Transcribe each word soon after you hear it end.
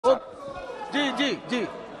Ji.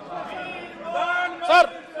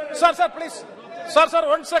 Sir, please. Sir,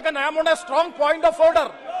 1 second. I am on a strong point of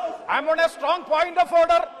order.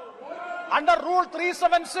 Under Rule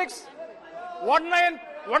 376,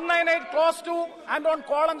 198 Clause 2 and on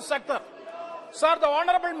column sector. Sir, the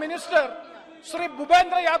Honorable Minister, Sri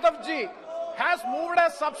Bhupendra Yadav ji, has moved a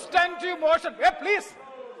substantive motion.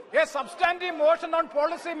 A substantive motion on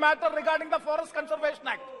policy matter regarding the Forest Conservation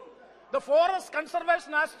Act. The Forest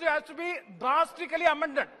Conservation Act has to be drastically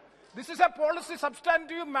amended. This is a policy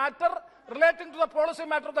substantive matter relating to the policy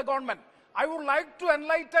matter of the government. I would like to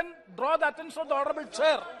draw the attention of the Honorable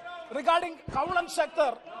Chair regarding Kaulan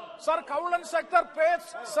sector. Sir, Kaulan sector, page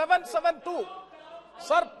 772.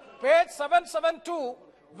 Sir, page 772,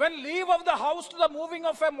 when leave of the House to the moving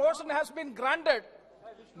of a motion has been granted,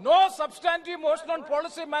 no substantive motion on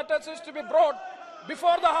policy matters is to be brought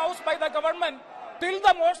before the House by the government till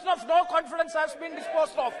the motion of no confidence has been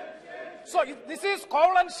disposed of. So this is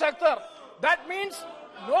Kaulan sector. That means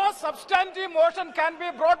no substantive motion can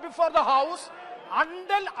be brought before the House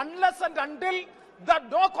unless and until the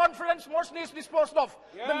no confidence motion is disposed of.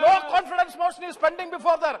 Yeah. The no confidence motion is pending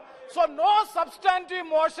before there. So no substantive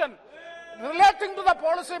motion relating to the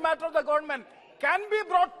policy matter of the government can be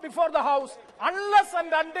brought before the House unless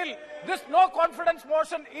and until this no confidence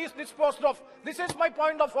motion is disposed of. This is my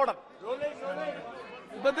point of order.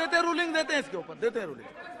 Ruling देते हैं इसके ऊपर, देते हैं ruling.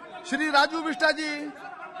 Shri Raju बिष्टा जी.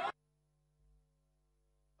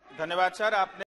 धन्यवाद sir. आपने